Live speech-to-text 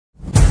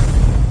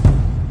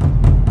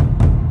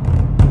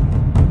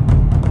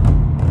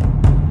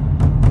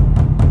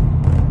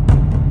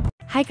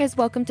Hi guys,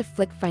 welcome to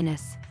Flick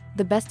Finesse.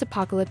 The best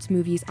apocalypse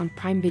movies on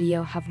Prime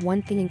Video have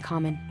one thing in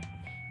common.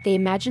 They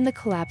imagine the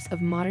collapse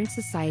of modern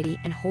society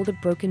and hold a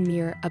broken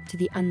mirror up to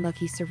the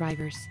unlucky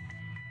survivors.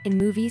 In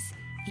movies,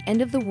 the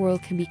end of the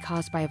world can be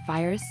caused by a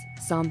virus,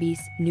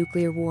 zombies,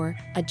 nuclear war,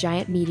 a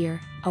giant meteor,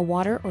 a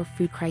water or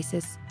food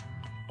crisis,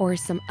 or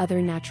some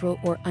other natural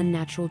or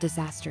unnatural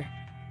disaster.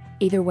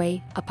 Either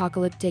way,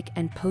 apocalyptic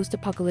and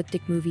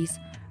post-apocalyptic movies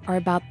are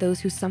about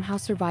those who somehow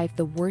survive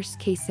the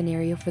worst-case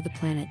scenario for the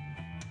planet.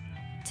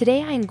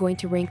 Today I am going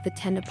to rank the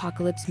 10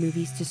 apocalypse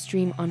movies to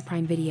stream on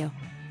Prime Video.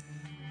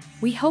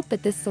 We hope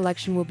that this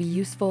selection will be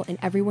useful and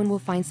everyone will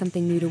find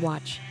something new to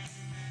watch.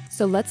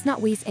 So let's not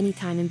waste any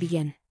time and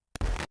begin.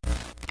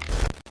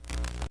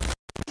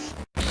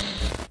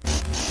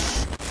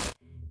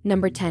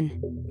 Number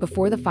 10.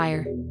 Before the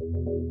Fire.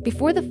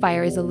 Before the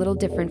Fire is a little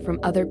different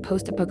from other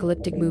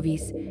post-apocalyptic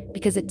movies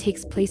because it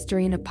takes place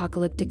during an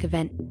apocalyptic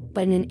event,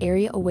 but in an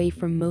area away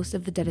from most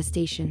of the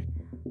devastation.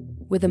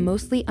 With a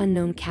mostly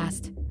unknown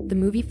cast, the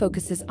movie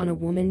focuses on a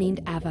woman named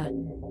Ava,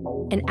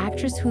 an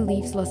actress who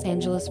leaves Los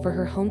Angeles for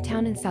her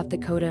hometown in South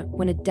Dakota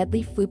when a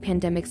deadly flu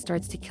pandemic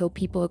starts to kill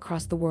people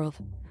across the world.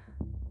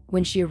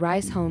 When she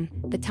arrives home,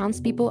 the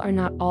townspeople are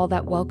not all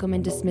that welcome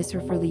and dismiss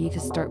her for leaving to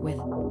start with.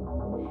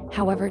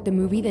 However, the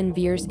movie then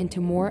veers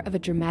into more of a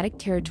dramatic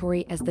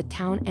territory as the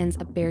town ends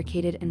up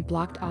barricaded and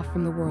blocked off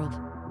from the world.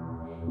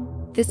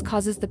 This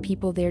causes the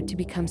people there to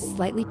become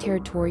slightly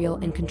territorial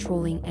and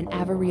controlling, and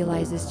Ava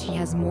realizes she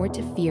has more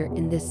to fear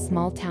in this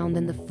small town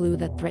than the flu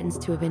that threatens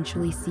to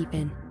eventually seep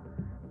in.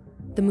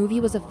 The movie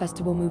was a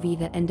festival movie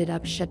that ended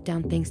up shut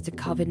down thanks to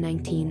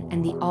COVID-19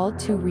 and the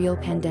all-too-real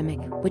pandemic,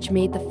 which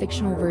made the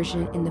fictional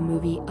version in the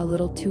movie a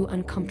little too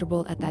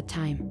uncomfortable at that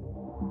time.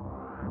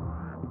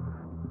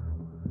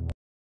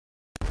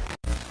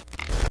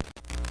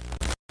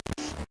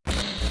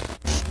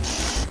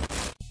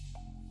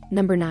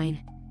 Number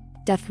 9.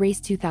 Death Race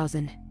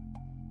 2000.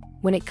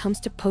 When it comes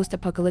to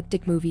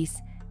post-apocalyptic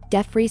movies,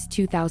 Death Race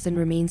 2000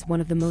 remains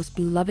one of the most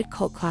beloved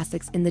cult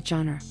classics in the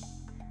genre.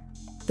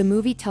 The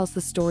movie tells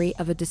the story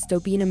of a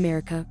dystopian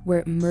America where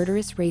a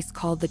murderous race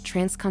called the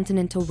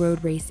Transcontinental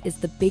Road Race is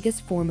the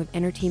biggest form of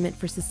entertainment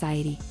for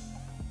society.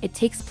 It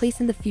takes place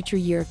in the future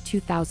year of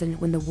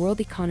 2000 when the world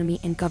economy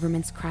and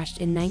governments crashed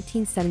in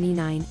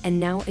 1979, and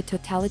now a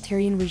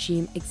totalitarian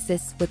regime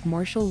exists with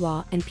martial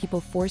law and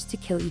people forced to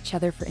kill each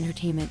other for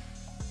entertainment.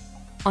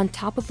 On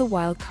top of the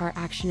wild car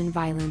action and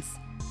violence,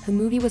 the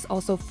movie was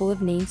also full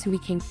of names who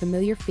became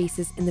familiar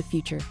faces in the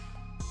future.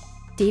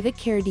 David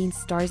Carradine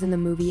stars in the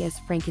movie as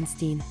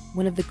Frankenstein,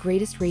 one of the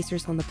greatest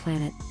racers on the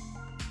planet.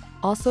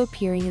 Also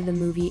appearing in the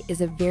movie is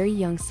a very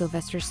young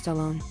Sylvester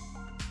Stallone.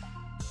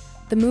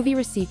 The movie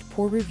received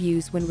poor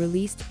reviews when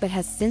released but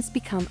has since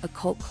become a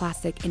cult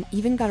classic and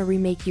even got a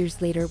remake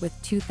years later with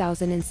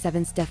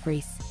 2007's Death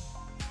Race.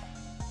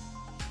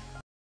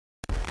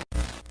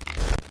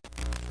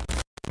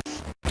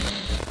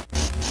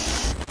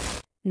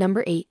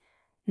 Number 8.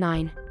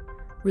 9.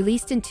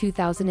 Released in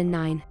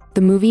 2009,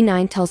 the movie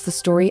 9 tells the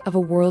story of a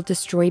world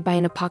destroyed by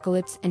an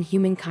apocalypse and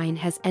humankind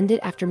has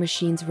ended after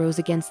machines rose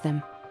against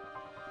them.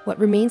 What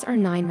remains are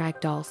 9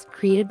 ragdolls,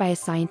 created by a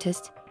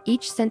scientist,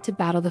 each sent to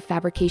battle the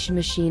fabrication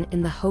machine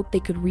in the hope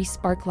they could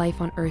re-spark life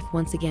on Earth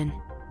once again.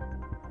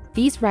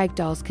 These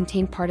ragdolls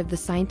contain part of the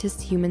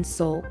scientist's human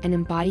soul and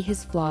embody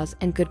his flaws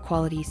and good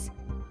qualities.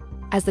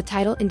 As the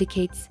title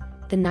indicates,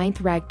 the 9th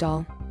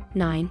ragdoll,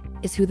 9,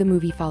 is who the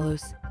movie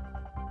follows.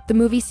 The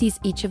movie sees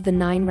each of the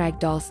 9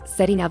 ragdolls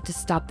setting out to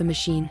stop the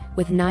machine,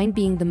 with 9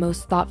 being the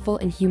most thoughtful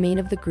and humane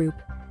of the group,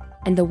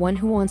 and the one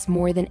who wants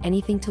more than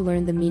anything to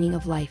learn the meaning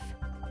of life.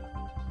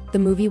 The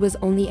movie was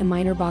only a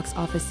minor box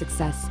office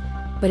success,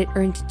 but it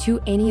earned 2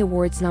 Annie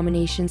Awards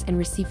nominations and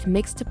received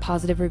mixed to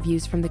positive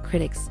reviews from the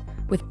critics,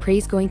 with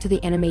praise going to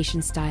the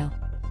animation style.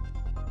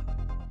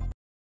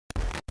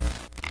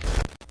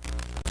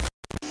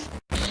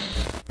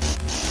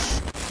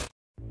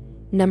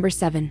 Number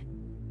 7.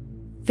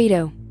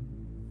 Fido.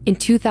 In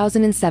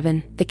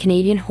 2007, the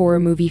Canadian horror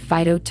movie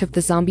Fido took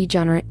the zombie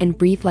genre and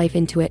breathed life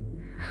into it,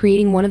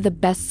 creating one of the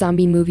best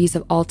zombie movies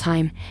of all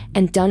time,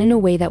 and done in a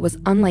way that was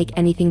unlike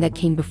anything that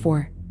came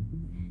before.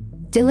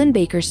 Dylan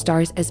Baker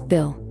stars as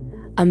Bill,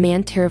 a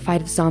man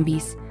terrified of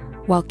zombies,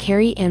 while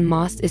Carrie Ann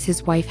Moss is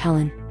his wife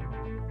Helen.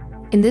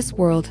 In this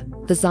world,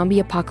 the zombie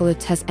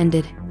apocalypse has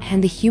ended,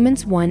 and the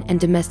humans won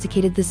and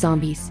domesticated the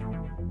zombies.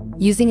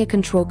 Using a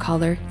control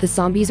collar, the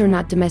zombies are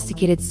not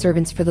domesticated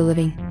servants for the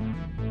living.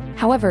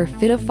 However,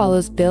 Fido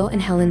follows Bill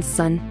and Helen's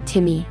son,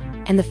 Timmy,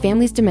 and the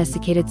family's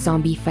domesticated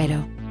zombie, Fido.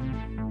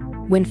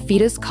 When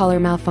Fido's collar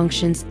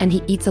malfunctions and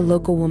he eats a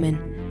local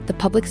woman, the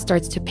public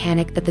starts to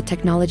panic that the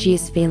technology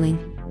is failing.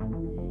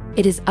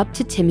 It is up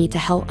to Timmy to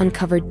help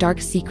uncover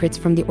dark secrets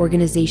from the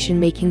organization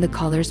making the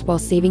collars while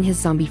saving his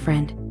zombie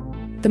friend.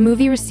 The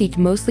movie received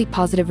mostly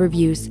positive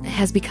reviews and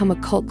has become a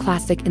cult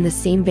classic in the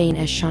same vein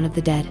as Shaun of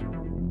the Dead.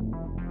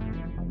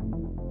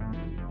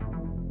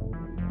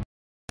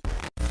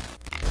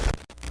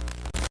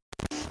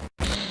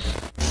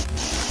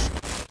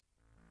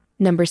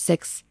 Number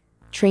 6.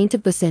 Train to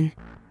Busan.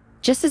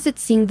 Just as it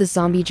seemed the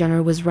zombie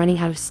genre was running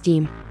out of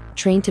steam,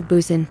 Train to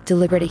Busan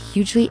delivered a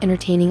hugely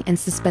entertaining and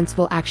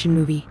suspenseful action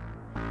movie.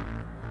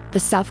 The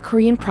South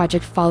Korean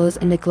project follows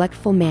a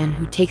neglectful man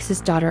who takes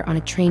his daughter on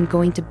a train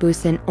going to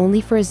Busan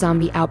only for a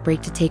zombie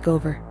outbreak to take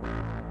over.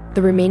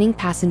 The remaining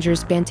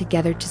passengers band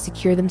together to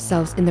secure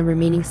themselves in the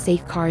remaining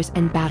safe cars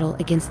and battle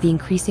against the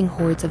increasing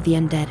hordes of the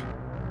undead.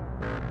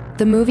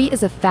 The movie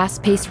is a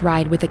fast-paced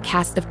ride with a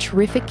cast of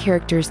terrific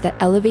characters that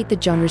elevate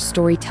the genre's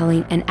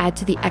storytelling and add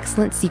to the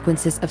excellent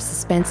sequences of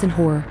suspense and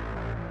horror.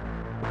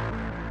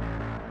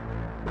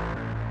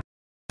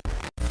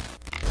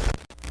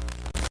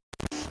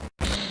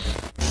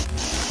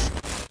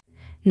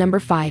 Number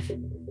 5.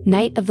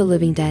 Night of the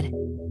Living Dead.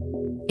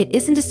 It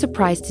isn't a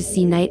surprise to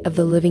see Night of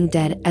the Living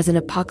Dead as an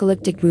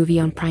apocalyptic movie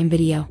on Prime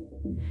Video.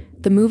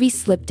 The movie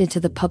slipped into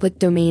the public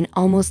domain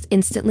almost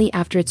instantly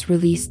after its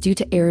release due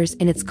to errors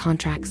in its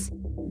contracts.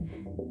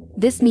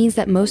 This means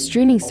that most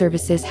streaming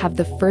services have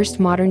the first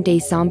modern-day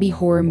zombie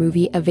horror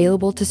movie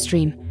available to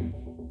stream.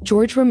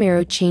 George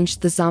Romero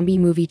changed the zombie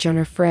movie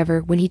genre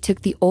forever when he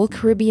took the old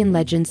Caribbean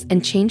legends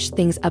and changed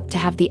things up to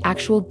have the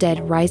actual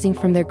dead rising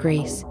from their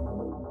graves.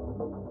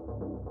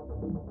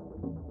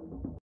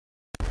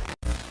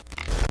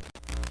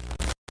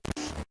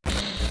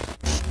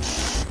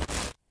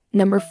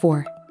 Number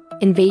 4.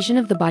 Invasion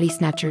of the Body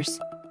Snatchers.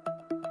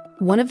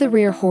 One of the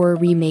rare horror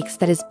remakes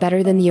that is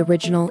better than the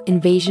original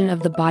Invasion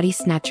of the Body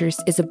Snatchers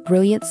is a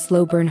brilliant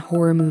slow-burn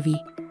horror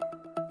movie.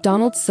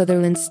 Donald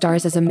Sutherland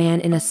stars as a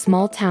man in a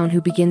small town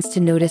who begins to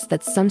notice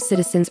that some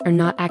citizens are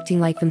not acting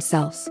like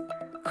themselves.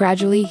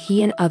 Gradually,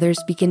 he and others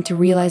begin to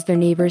realize their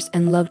neighbors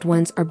and loved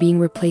ones are being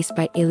replaced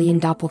by alien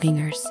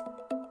doppelgangers.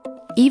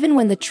 Even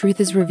when the truth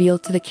is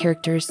revealed to the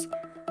characters,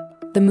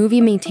 the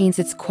movie maintains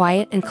its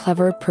quiet and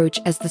clever approach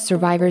as the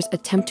survivors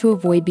attempt to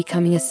avoid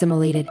becoming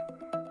assimilated.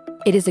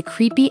 It is a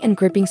creepy and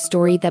gripping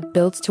story that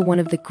builds to one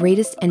of the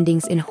greatest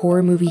endings in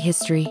horror movie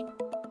history.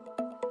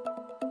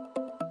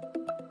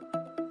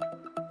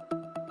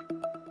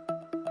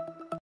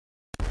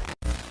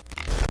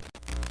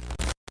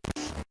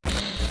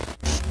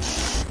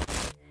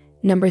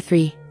 Number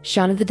 3.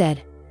 Shaun of the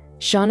Dead.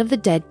 Shaun of the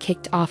Dead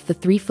kicked off the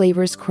Three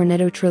Flavors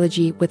Cornetto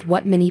trilogy with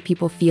what many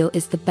people feel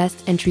is the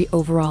best entry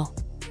overall.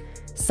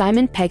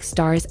 Simon Pegg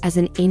stars as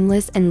an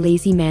aimless and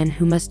lazy man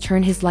who must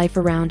turn his life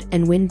around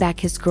and win back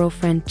his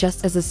girlfriend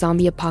just as a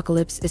zombie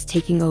apocalypse is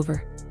taking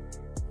over.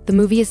 The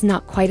movie is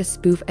not quite a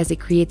spoof as it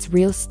creates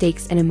real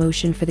stakes and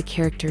emotion for the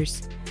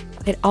characters.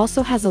 It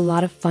also has a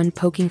lot of fun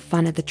poking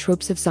fun at the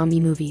tropes of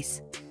zombie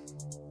movies.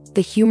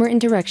 The humor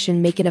and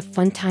direction make it a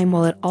fun time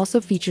while it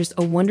also features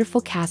a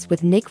wonderful cast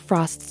with Nick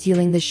Frost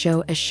stealing the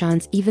show as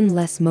Shaun's even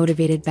less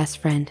motivated best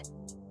friend.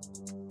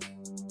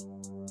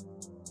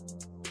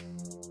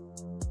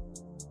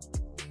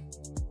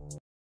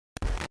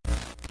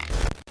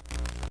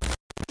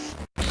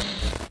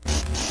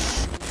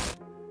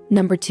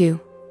 Number 2.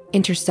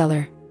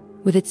 Interstellar.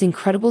 With its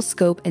incredible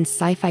scope and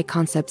sci-fi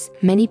concepts,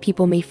 many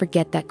people may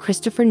forget that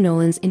Christopher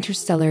Nolan's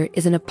Interstellar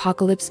is an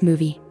apocalypse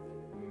movie.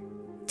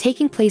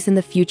 Taking place in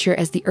the future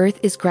as the Earth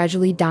is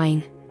gradually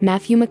dying,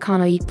 Matthew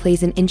McConaughey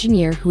plays an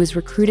engineer who is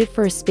recruited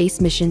for a space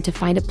mission to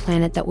find a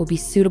planet that will be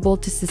suitable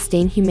to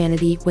sustain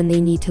humanity when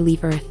they need to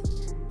leave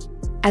Earth.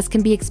 As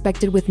can be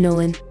expected with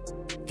Nolan,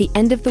 the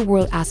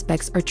end-of-the-world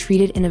aspects are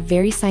treated in a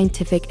very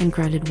scientific and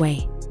grounded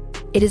way.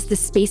 It is the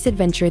space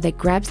adventure that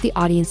grabs the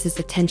audience's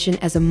attention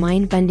as a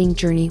mind-bending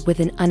journey with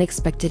an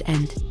unexpected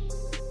end.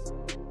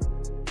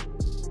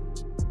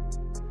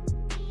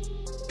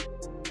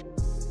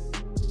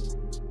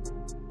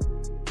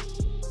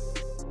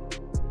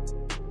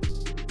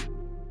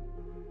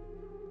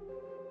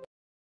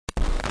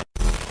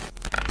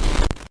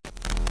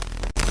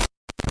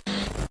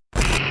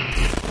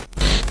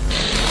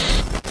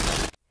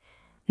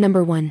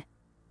 Number 1.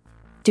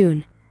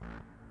 Dune.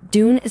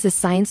 Dune is a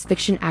science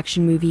fiction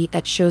action movie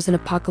that shows an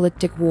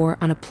apocalyptic war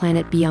on a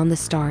planet beyond the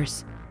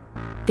stars.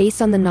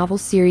 Based on the novel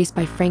series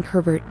by Frank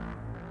Herbert,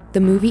 the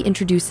movie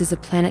introduces a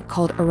planet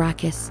called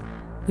Arrakis,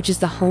 which is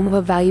the home of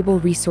a valuable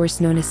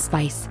resource known as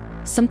spice,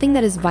 something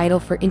that is vital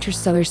for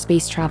interstellar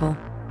space travel.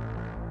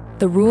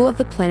 The rule of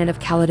the planet of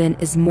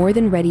Caladan is more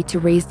than ready to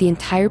raise the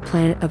entire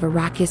planet of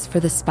Arrakis for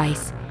the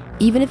spice,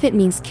 even if it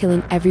means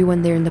killing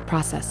everyone there in the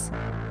process.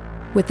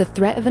 With the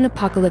threat of an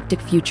apocalyptic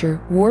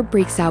future, war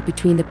breaks out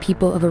between the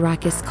people of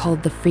Arrakis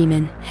called the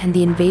Freemen and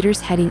the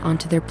invaders heading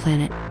onto their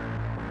planet.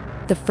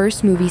 The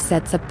first movie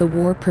sets up the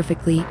war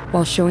perfectly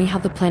while showing how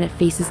the planet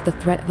faces the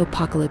threat of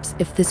apocalypse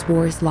if this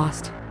war is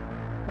lost.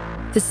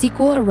 The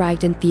sequel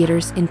arrived in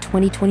theaters in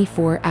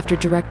 2024 after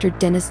director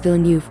Denis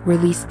Villeneuve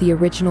released the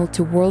original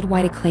to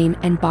worldwide acclaim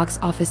and box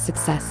office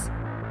success.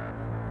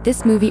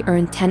 This movie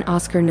earned 10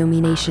 Oscar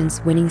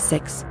nominations, winning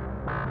 6.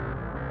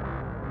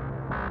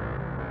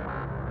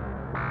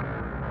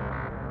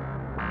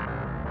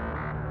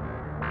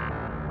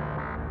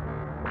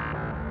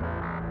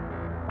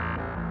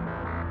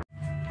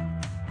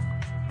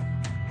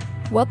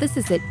 Well, this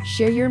is it.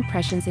 Share your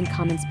impressions in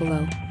comments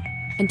below.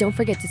 And don't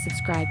forget to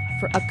subscribe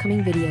for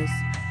upcoming videos.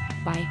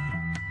 Bye.